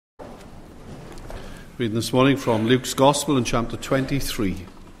Reading this morning from Luke's Gospel in chapter 23.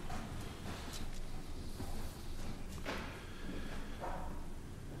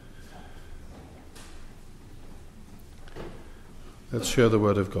 Let's share the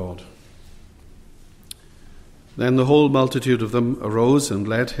word of God. Then the whole multitude of them arose and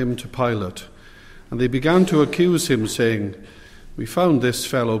led him to Pilate, and they began to accuse him, saying, "We found this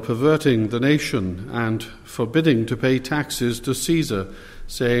fellow perverting the nation and forbidding to pay taxes to Caesar,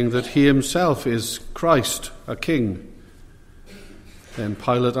 saying that he himself is Christ, a king." Then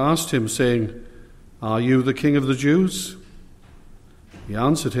Pilate asked him, saying, "Are you the king of the Jews?" He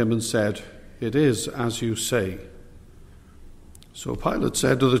answered him and said, "It is as you say." So Pilate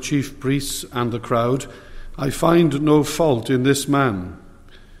said to the chief priests and the crowd, "I find no fault in this man."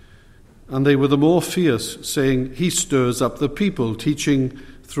 And they were the more fierce, saying, "He stirs up the people, teaching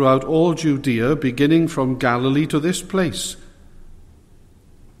throughout all Judea, beginning from Galilee to this place."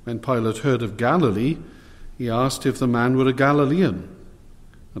 When Pilate heard of Galilee, he asked if the man were a Galilean.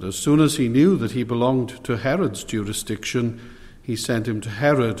 And as soon as he knew that he belonged to Herod's jurisdiction, he sent him to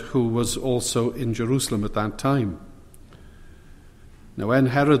Herod, who was also in Jerusalem at that time. Now when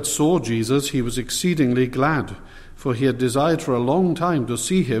Herod saw Jesus, he was exceedingly glad, for he had desired for a long time to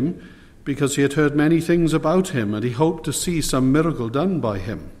see him, because he had heard many things about him, and he hoped to see some miracle done by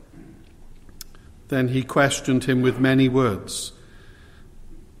him. Then he questioned him with many words,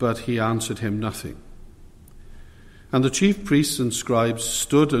 but he answered him nothing. And the chief priests and scribes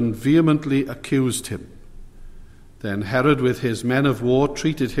stood and vehemently accused him. Then Herod with his men of war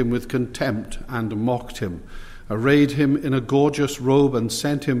treated him with contempt and mocked him, arrayed him in a gorgeous robe, and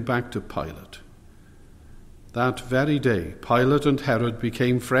sent him back to Pilate. That very day, Pilate and Herod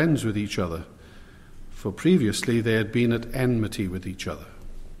became friends with each other, for previously they had been at enmity with each other.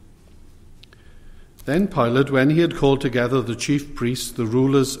 Then Pilate, when he had called together the chief priests, the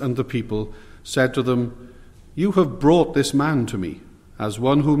rulers, and the people, said to them, "You have brought this man to me as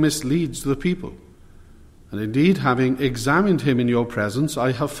one who misleads the people. And indeed, having examined him in your presence,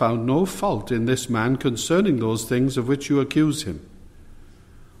 I have found no fault in this man concerning those things of which you accuse him.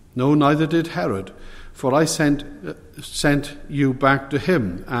 No, neither did Herod, for I sent you back to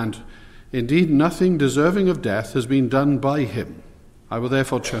him, and indeed nothing deserving of death has been done by him. I will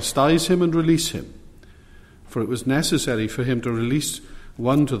therefore chastise him and release him, for it was necessary for him to release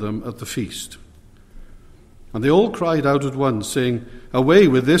one to them at the feast." And they all cried out at once, saying, "Away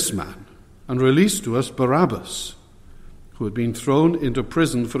with this man, and release to us Barabbas," who had been thrown into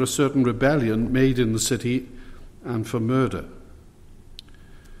prison for a certain rebellion made in the city and for murder.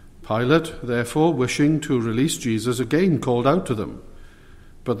 Pilate, therefore, wishing to release Jesus, again called out to them.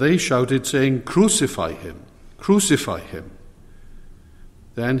 But they shouted, saying, "Crucify him! Crucify him!"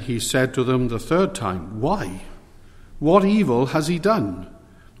 Then he said to them the third time, "Why? What evil has he done?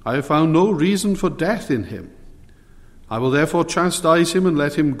 I have found no reason for death in him. I will therefore chastise him and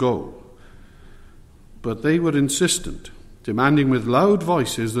let him go." But they were insistent, demanding with loud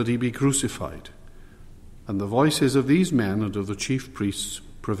voices that he be crucified. And the voices of these men and of the chief priests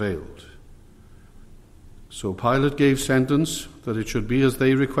prevailed. So Pilate gave sentence that it should be as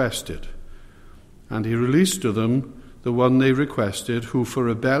they requested, and he released to them the one they requested, who for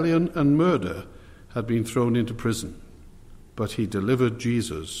rebellion and murder had been thrown into prison. But he delivered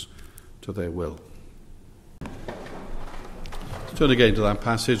Jesus to their will. Let's turn again to that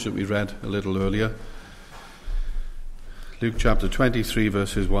passage that we read a little earlier. Luke chapter 23,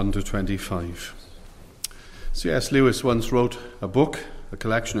 verses 1 to 25. C.S. Lewis once wrote a book, a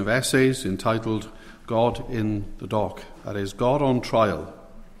collection of essays entitled God in the Dock, that is, God on Trial.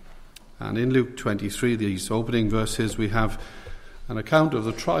 And in Luke 23, these opening verses, we have an account of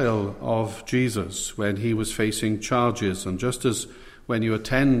the trial of Jesus when he was facing charges. And just as when you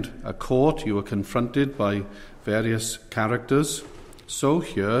attend a court, you are confronted by various characters, so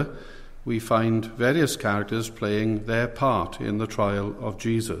here we find various characters playing their part in the trial of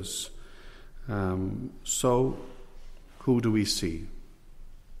Jesus. So who do we see?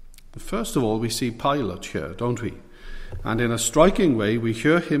 First of all, we see Pilate here, don't we? And in a striking way, we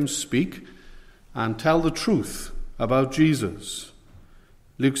hear him speak and tell the truth about Jesus.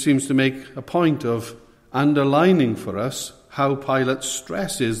 Luke seems to make a point of underlining for us how Pilate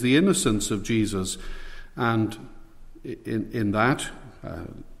stresses the innocence of Jesus. And in that,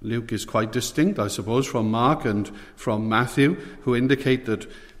 Luke is quite distinct, I suppose, from Mark and from Matthew, who indicate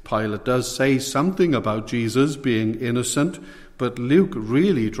that Pilate does say something about Jesus being innocent, but Luke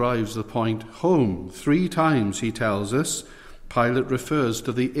really drives the point home. 3 times, he tells us, Pilate refers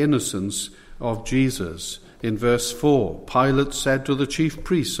to the innocence of Jesus. In verse 4, Pilate said to the chief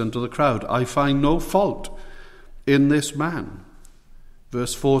priests and to the crowd, "I find no fault in this man."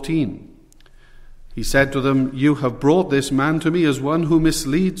 Verse 14, He said to them, "You have brought this man to me as one who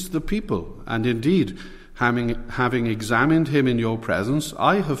misleads the people. And indeed, having examined him in your presence,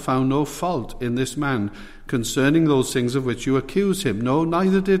 I have found no fault in this man concerning those things of which you accuse him. No,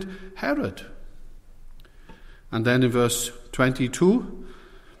 neither did Herod." And then in verse 22,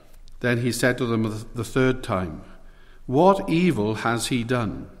 then he said to them the third time, "What evil has he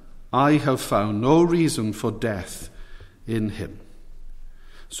done? I have found no reason for death in him."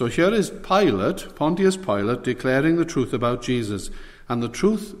 So here is Pilate, Pontius Pilate, declaring the truth about Jesus. And the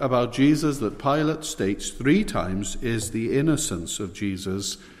truth about Jesus that Pilate states 3 times is the innocence of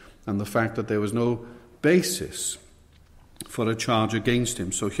Jesus and the fact that there was no basis for a charge against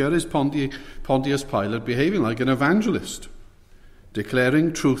him. So here is Pontius Pilate behaving like an evangelist,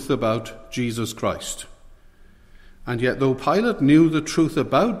 declaring truth about Jesus Christ. And yet, though Pilate knew the truth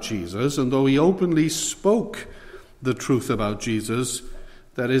about Jesus, and though he openly spoke the truth about Jesus,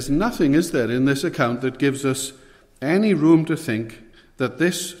 there is nothing, is there, in this account that gives us any room to think that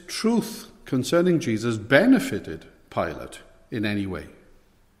this truth concerning Jesus benefited Pilate in any way.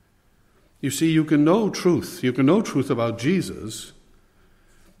 You see, you can know truth about Jesus,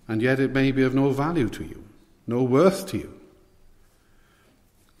 and yet it may be of no value to you, no worth to you.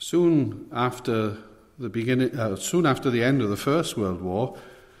 Soon after the end of the First World War,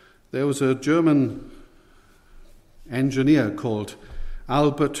 there was a German engineer called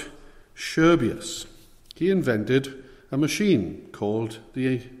Albert Scherbius. He invented a machine called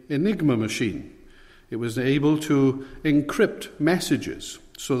the Enigma machine. It was able to encrypt messages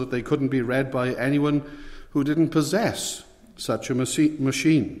so that they couldn't be read by anyone who didn't possess such a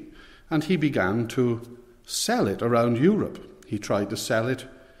machine. And he began to sell it around Europe. He tried to sell it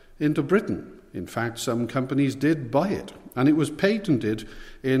into Britain. In fact, some companies did buy it, and it was patented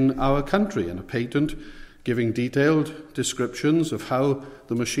in our country, and a patent giving detailed descriptions of how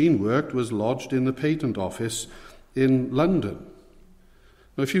the machine worked was lodged in the patent office in London.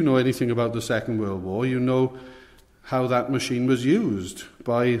 Now, if you know anything about the Second World War, you know how that machine was used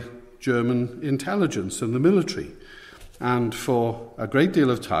by German intelligence and the military. And for a great deal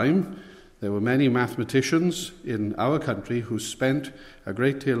of time, there were many mathematicians in our country who spent a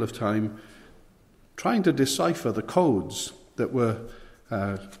great deal of time trying to decipher the codes that were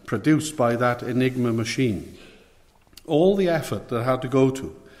produced by that Enigma machine. All the effort that had to go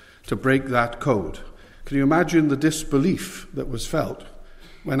to break that code. Can you imagine the disbelief that was felt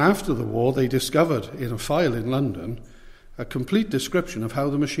when after the war they discovered in a file in London a complete description of how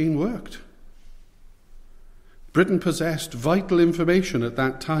the machine worked? Britain possessed vital information at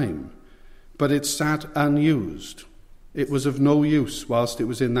that time, but it sat unused. It was of no use whilst it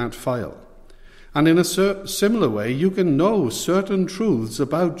was in that file. And in a similar way, you can know certain truths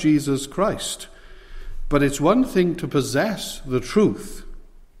about Jesus Christ, but it's one thing to possess the truth.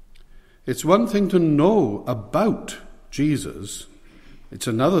 It's one thing to know about Jesus. It's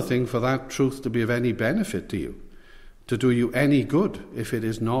another thing for that truth to be of any benefit to you, to do you any good if it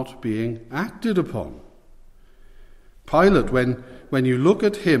is not being acted upon. Pilate, when you look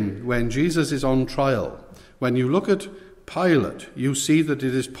at him, when Jesus is on trial, when you look at Pilate, you see that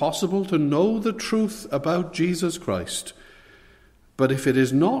it is possible to know the truth about Jesus Christ, but if it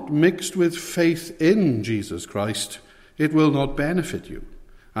is not mixed with faith in Jesus Christ, it will not benefit you.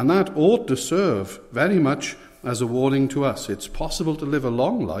 And that ought to serve very much as a warning to us. It's possible to live a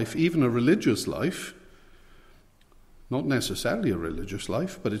long life, even a religious life, not necessarily a religious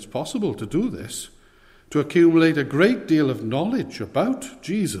life, but it's possible to do this, to accumulate a great deal of knowledge about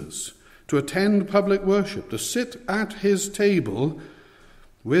Jesus, to attend public worship, to sit at his table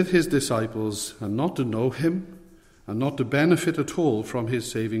with his disciples and not to know him and not to benefit at all from his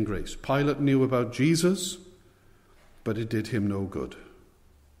saving grace. Pilate knew about Jesus, but it did him no good.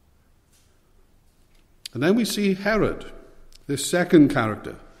 And then we see Herod, this second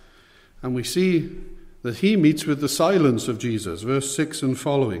character, and we see that he meets with the silence of Jesus, verse 6 and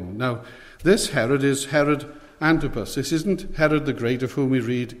following. Now, this Herod is Herod Antipas. This isn't Herod the Great of whom we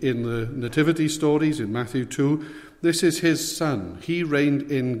read in the nativity stories in Matthew 2. This is his son. He reigned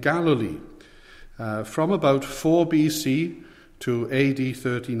in Galilee from about 4 BC to AD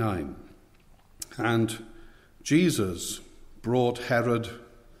 39. And Jesus brought Herod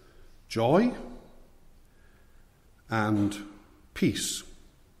joy and peace.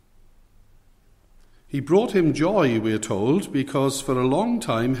 He brought him joy, we are told, because for a long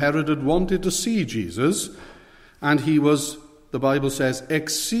time Herod had wanted to see Jesus, and he was, the Bible says,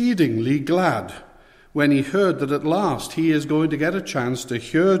 exceedingly glad when he heard that at last he is going to get a chance to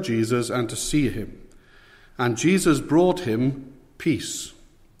hear Jesus and to see him. And Jesus brought him peace,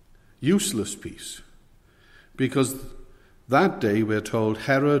 useless peace, because That day, we're told,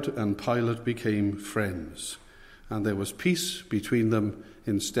 Herod and Pilate became friends, and there was peace between them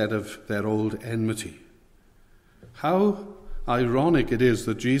instead of their old enmity. How ironic it is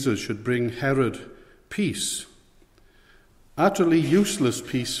that Jesus should bring Herod peace, utterly useless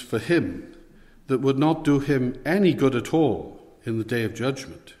peace for him that would not do him any good at all in the day of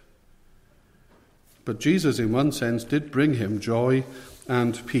judgment. But Jesus, in one sense, did bring him joy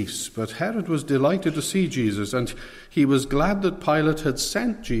and peace. But Herod was delighted to see Jesus, and he was glad that Pilate had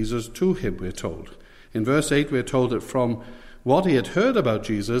sent Jesus to him, we're told. In verse 8, we're told that from what he had heard about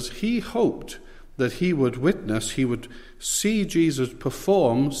Jesus, he hoped that he would witness, he would see Jesus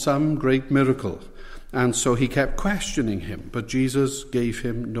perform some great miracle. And so he kept questioning him, but Jesus gave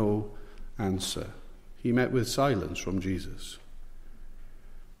him no answer. He met with silence from Jesus.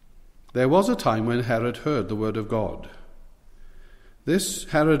 There was a time when Herod heard the word of God. This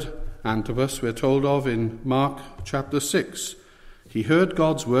Herod Antipas we're told of in Mark chapter 6. He heard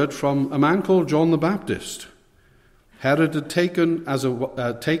God's word from a man called John the Baptist. Herod had taken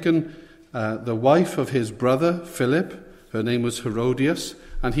the wife of his brother Philip. Her name was Herodias,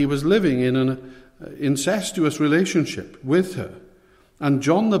 and he was living in an incestuous relationship with her. And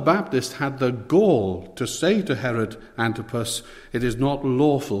John the Baptist had the gall to say to Herod Antipas, "It is not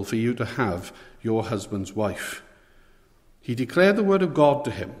lawful for you to have your husband's wife." He declared the word of God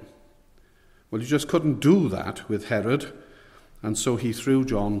to him. Well, he just couldn't do that with Herod, and so he threw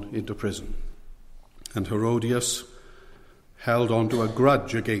John into prison. And Herodias held on to a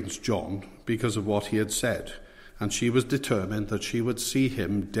grudge against John because of what he had said, and she was determined that she would see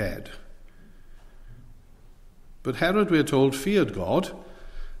him dead. But Herod, we're told, feared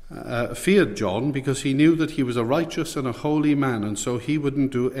John, because he knew that he was a righteous and a holy man, and so he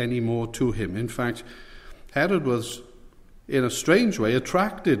wouldn't do any more to him. In fact, Herod was, in a strange way,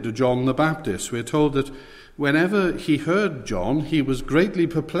 attracted to John the Baptist. We're told that whenever he heard John, he was greatly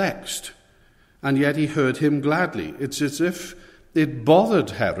perplexed, and yet he heard him gladly. It's as if it bothered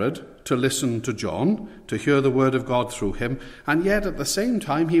Herod to listen to John, to hear the word of God through him, and yet at the same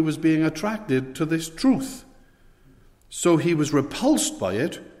time he was being attracted to this truth. So he was repulsed by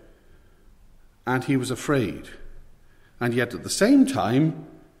it, and he was afraid. And yet at the same time,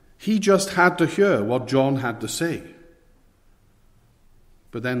 he just had to hear what John had to say.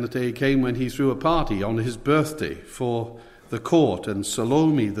 But then the day came when he threw a party on his birthday for the court, and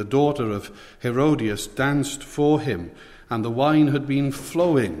Salome, the daughter of Herodias, danced for him, and the wine had been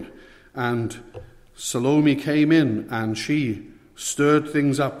flowing, and Salome came in, and she stirred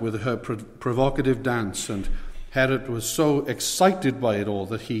things up with her provocative dance, and Herod was so excited by it all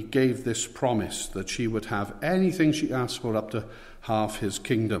that he gave this promise that she would have anything she asked for, up to half his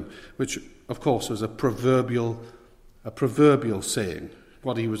kingdom, which, of course, was a proverbial saying.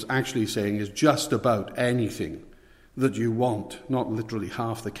 What he was actually saying is just about anything that you want, not literally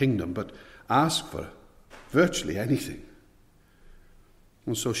half the kingdom, but ask for virtually anything.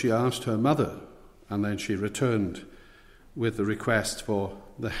 And so she asked her mother, and then she returned with the request for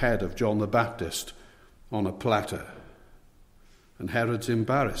the head of John the Baptist on a platter. And Herod's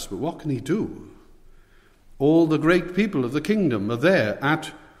embarrassed, but what can he do? All the great people of the kingdom are there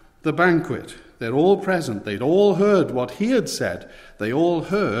at the banquet. They're all present. They'd all heard what he had said. They all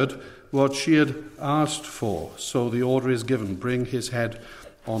heard what she had asked for. So the order is given, bring his head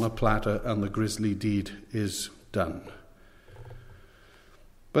on a platter, and the grisly deed is done.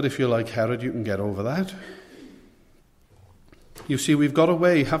 But if you're like Herod, you can get over that. You see, we've got a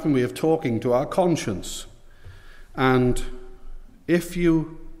way, haven't we, of talking to our conscience. And if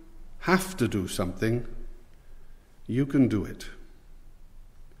you have to do something, you can do it.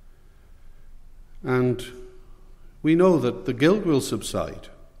 And we know that the guilt will subside.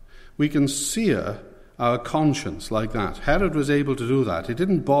 We can sear our conscience like that. Herod was able to do that. It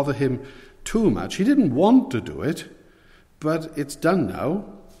didn't bother him too much. He didn't want to do it, but it's done now.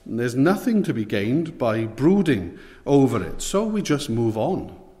 And there's nothing to be gained by brooding over it. So we just move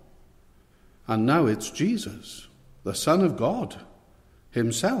on. And now it's Jesus, the Son of God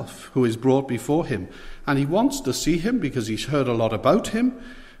himself, who is brought before him. And he wants to see him because he's heard a lot about him,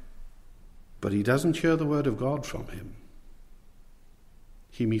 but he doesn't hear the word of God from him.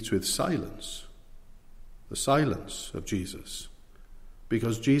 He meets with silence, the silence of Jesus,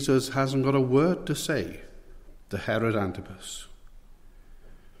 because Jesus hasn't got a word to say to Herod Antipas.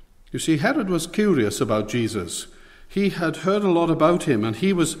 You see, Herod was curious about Jesus. He had heard a lot about him, and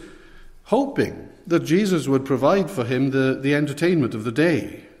he was hoping that Jesus would provide for him the entertainment of the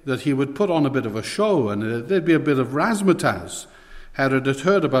day, that he would put on a bit of a show, and there'd be a bit of razzmatazz. Herod had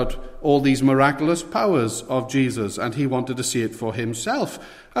heard about all these miraculous powers of Jesus, and he wanted to see it for himself,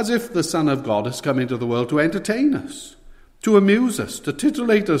 as if the Son of God has come into the world to entertain us. to amuse us, to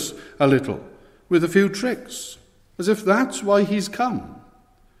titillate us a little with a few tricks, as if that's why he's come.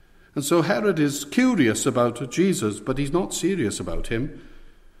 And so Herod is curious about Jesus, but he's not serious about him.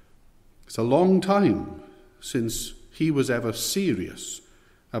 It's a long time since he was ever serious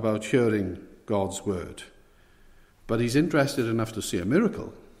about hearing God's word. But he's interested enough to see a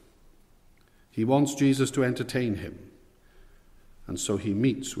miracle. He wants Jesus to entertain him. And so he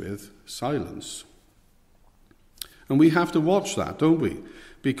meets with silence. And we have to watch that, don't we?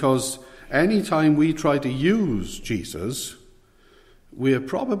 Because any time we try to use Jesus, we're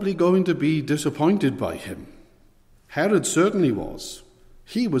probably going to be disappointed by him. Herod certainly was.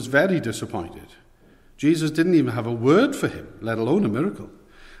 He was very disappointed. Jesus didn't even have a word for him, let alone a miracle.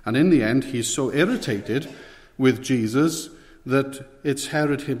 And in the end, he's so irritated with Jesus that it's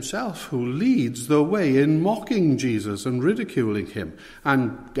Herod himself who leads the way in mocking Jesus and ridiculing him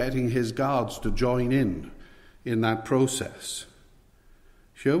and getting his guards to join in that process.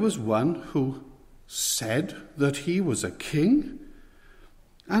 Here was one who said that he was a king.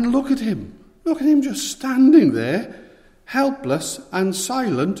 And look at him just standing there, helpless and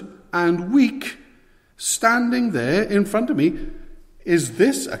silent and weak, standing there in front of me. Is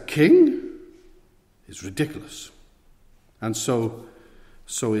this a king? It's ridiculous. And so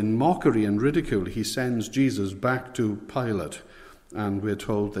in mockery and ridicule, he sends Jesus back to Pilate, and we're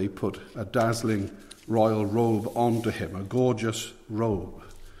told they put a dazzling royal robe onto him, a gorgeous robe.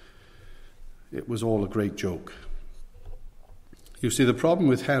 It was all a great joke. You see, the problem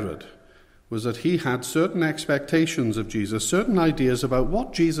with Herod was that he had certain expectations of Jesus, certain ideas about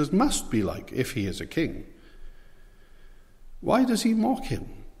what Jesus must be like if he is a king. Why does he mock him?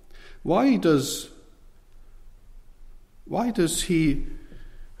 Why does he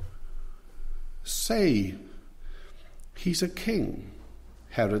say he's a king?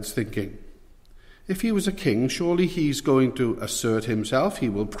 Herod's thinking. If he was a king, surely he's going to assert himself. He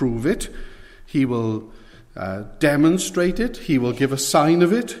will prove it. He will demonstrate it. He will give a sign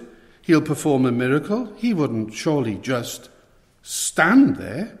of it. He'll perform a miracle. He wouldn't surely just stand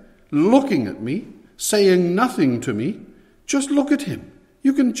there looking at me, saying nothing to me. Just look at him.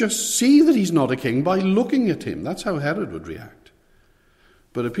 You can just see that he's not a king by looking at him. That's how Herod would react.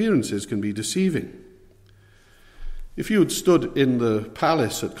 But appearances can be deceiving. If you had stood in the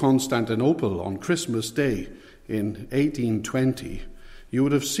palace at Constantinople on Christmas Day in 1820, you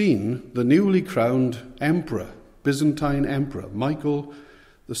would have seen the newly crowned emperor, Byzantine emperor, Michael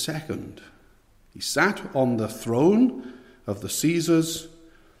II. He sat on the throne of the Caesars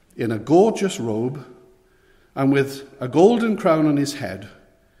in a gorgeous robe and with a golden crown on his head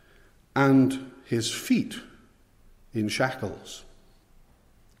and his feet in shackles.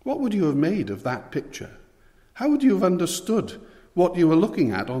 What would you have made of that picture? How would you have understood what you were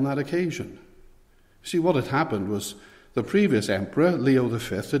looking at on that occasion? See, what had happened was the previous emperor, Leo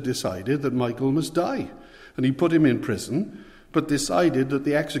V, had decided that Michael must die, and he put him in prison, but decided that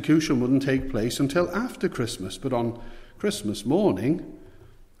the execution wouldn't take place until after Christmas. But on Christmas morning,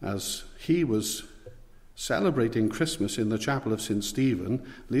 as he was celebrating Christmas in the chapel of St. Stephen,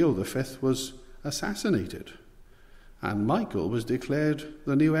 Leo V was assassinated, and Michael was declared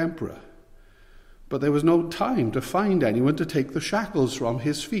the new emperor. But there was no time to find anyone to take the shackles from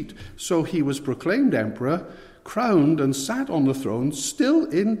his feet, so he was proclaimed emperor, crowned, and sat on the throne, still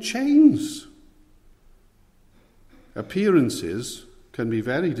in chains. Appearances can be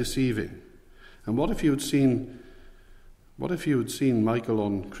very deceiving. And what if you had seen Michael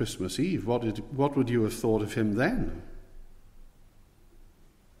on Christmas Eve? What would you have thought of him then?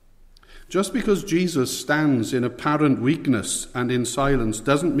 Just because Jesus stands in apparent weakness and in silence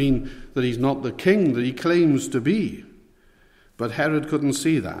doesn't mean that he's not the king that he claims to be. But Herod couldn't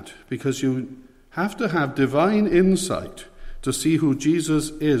see that, because you have to have divine insight to see who Jesus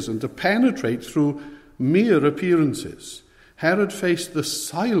is and to penetrate through mere appearances. Herod faced the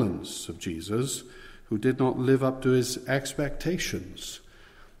silence of Jesus, who did not live up to his expectations,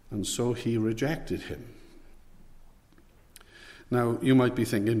 and so he rejected him. Now, you might be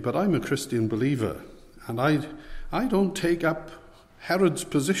thinking, but I'm a Christian believer, and I don't take up Herod's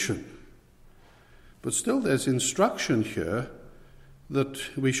position. But still there's instruction here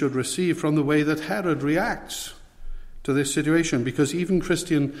that we should receive from the way that Herod reacts to this situation, because even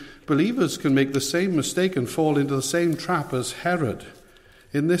Christian believers can make the same mistake and fall into the same trap as Herod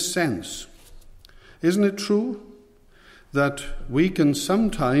in this sense. Isn't it true that we can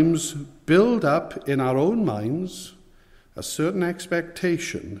sometimes build up in our own minds a certain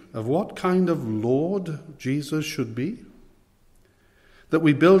expectation of what kind of Lord Jesus should be? That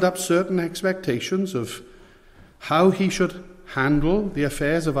we build up certain expectations of how he should handle the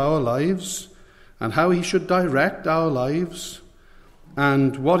affairs of our lives and how he should direct our lives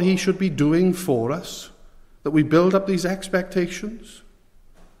and what he should be doing for us, that we build up these expectations.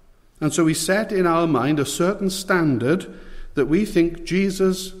 And so we set in our mind a certain standard that we think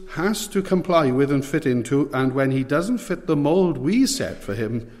Jesus has to comply with and fit into, and when he doesn't fit the mold we set for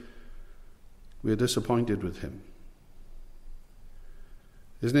him, we're disappointed with him.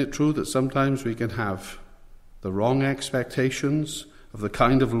 Isn't it true that sometimes we can have the wrong expectations of the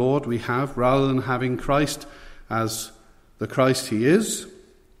kind of Lord we have, rather than having Christ as the Christ he is?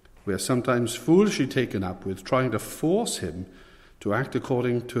 We are sometimes foolishly taken up with trying to force him to act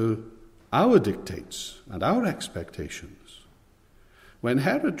according to our dictates and our expectations. When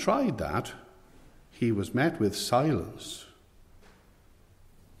Herod tried that, he was met with silence.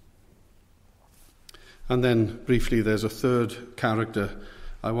 And then, briefly, there's a third character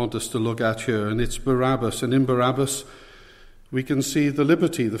I want us to look at here, and it's Barabbas. And in Barabbas, we can see the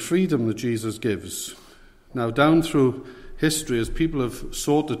liberty, the freedom that Jesus gives. Now, down through history, as people have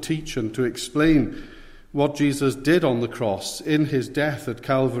sought to teach and to explain what Jesus did on the cross in his death at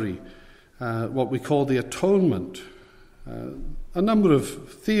Calvary, what we call the atonement, a number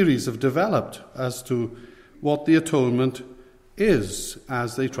of theories have developed as to what the atonement is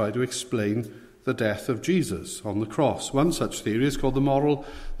as they try to explain the death of Jesus on the cross. One such theory is called the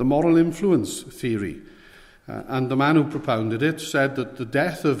moral influence theory. And the man who propounded it said that the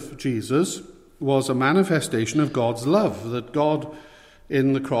death of Jesus was a manifestation of God's love, that God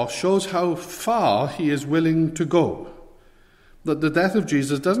in the cross shows how far he is willing to go. That the death of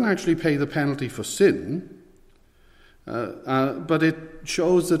Jesus doesn't actually pay the penalty for sin, but it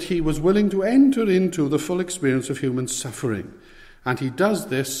shows that he was willing to enter into the full experience of human suffering. And he does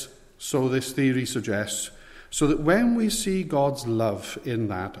this, so this theory suggests, so that when we see God's love in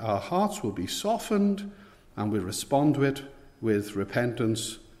that, our hearts will be softened and we respond to it with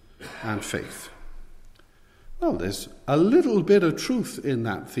repentance and faith. Well, there's a little bit of truth in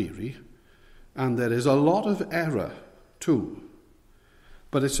that theory, and there is a lot of error too.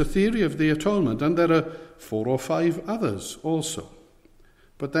 But it's a theory of the atonement, and there are 4 or 5 others also.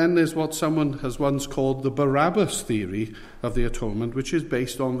 But then there's what someone has once called the Barabbas theory of the atonement, which is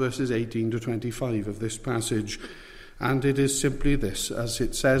based on verses 18 to 25 of this passage. And it is simply this, as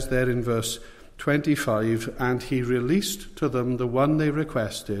it says there in verse 25, "And he released to them the one they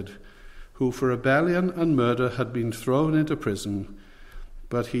requested, who for rebellion and murder had been thrown into prison,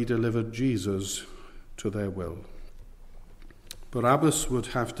 but he delivered Jesus to their will." Barabbas would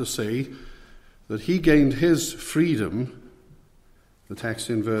have to say that he gained his freedom. The text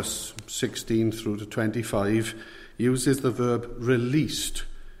in verse 16 through to 25 uses the verb released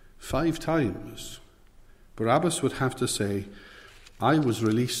 5 times. Barabbas would have to say, I was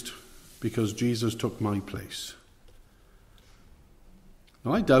released because Jesus took my place.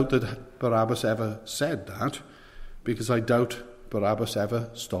 Now, I doubt that Barabbas ever said that, because I doubt Barabbas ever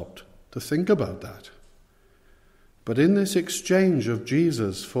stopped to think about that. But in this exchange of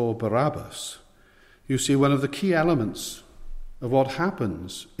Jesus for Barabbas, you see one of the key elements of what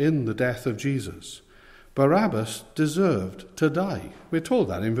happens in the death of Jesus. Barabbas deserved to die. We're told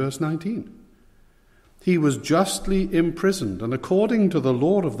that in verse 19. He was justly imprisoned, and according to the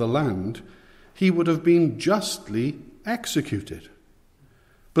law of the land, he would have been justly executed.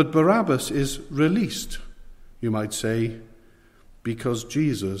 But Barabbas is released, you might say, because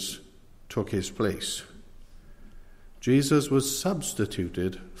Jesus took his place. Jesus was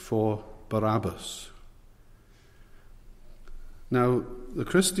substituted for Barabbas. Now, the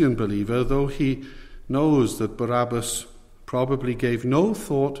Christian believer, though he knows that Barabbas probably gave no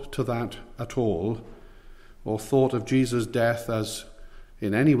thought to that at all, or thought of Jesus' death as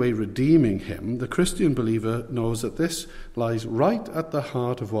in any way redeeming him, the Christian believer knows that this lies right at the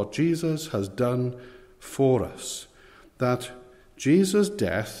heart of what Jesus has done for us, that Jesus'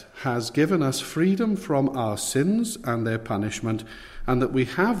 death has given us freedom from our sins and their punishment, and that we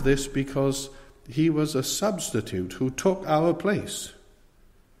have this because he was a substitute who took our place.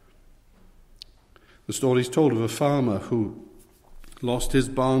 The story is told of a farmer who lost his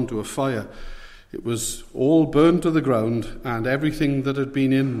barn to a fire. It was all burned to the ground, and everything that had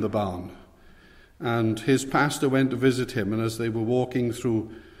been in the barn. And his pastor went to visit him, and as they were walking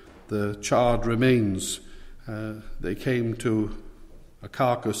through the charred remains, they came to a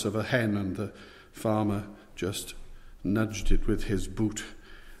carcass of a hen, and the farmer just nudged it with his boot.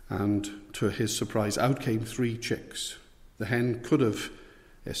 And to his surprise, out came 3 chicks. The hen could have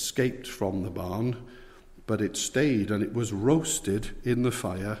escaped from the barn, but it stayed, and it was roasted in the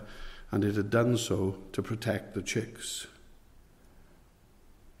fire, and it had done so to protect the chicks.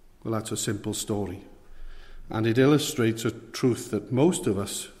 Well, that's a simple story, and it illustrates a truth that most of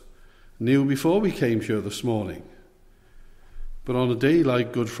us knew before we came here this morning. But on a day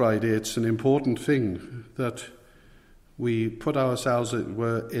like Good Friday, it's an important thing that we put ourselves, as it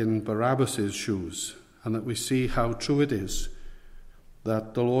were, in Barabbas' shoes, and that we see how true it is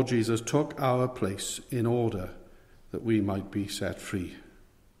that the Lord Jesus took our place in order that we might be set free.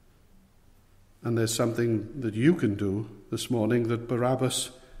 And there's something that you can do this morning that Barabbas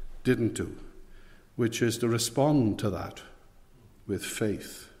didn't do, which is to respond to that with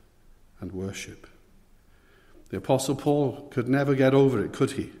faith and worship. The Apostle Paul could never get over it,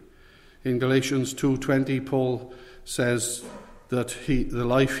 could he? In Galatians 2:20, Paul says that the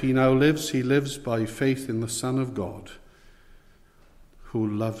life he now lives, he lives by faith in the Son of God, who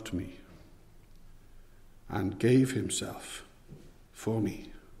loved me and gave himself for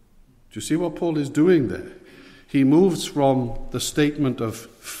me. Do you see what Paul is doing there? He moves from the statement of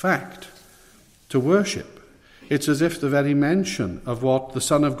fact to worship. It's as if the very mention of what the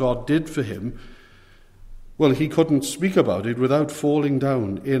Son of God did for him, well, he couldn't speak about it without falling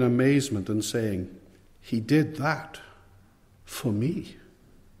down in amazement and saying, he did that for me.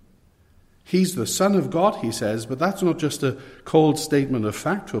 He's the Son of God, he says, but that's not just a cold statement of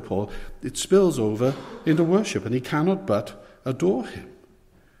fact for Paul. It spills over into worship, and he cannot but adore him.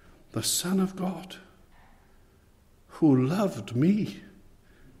 The Son of God, who loved me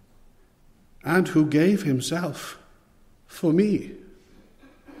and who gave himself for me.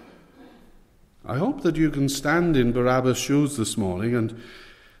 I hope that you can stand in Barabbas' shoes this morning and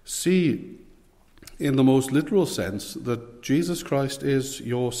see in the most literal sense that Jesus Christ is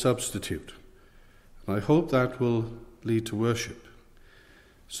your substitute. And I hope that will lead to worship.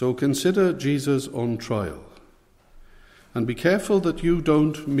 So consider Jesus on trial. And be careful that you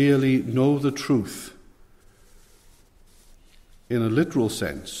don't merely know the truth in a literal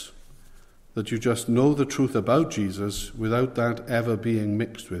sense, that you just know the truth about Jesus without that ever being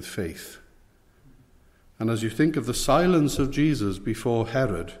mixed with faith. And as you think of the silence of Jesus before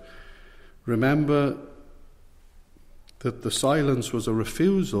Herod, remember that the silence was a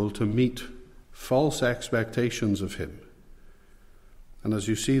refusal to meet false expectations of him. And as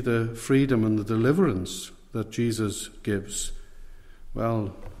you see the freedom and the deliverance that Jesus gives,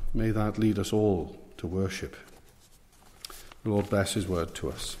 well, may that lead us all to worship. The Lord bless his word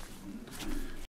to us.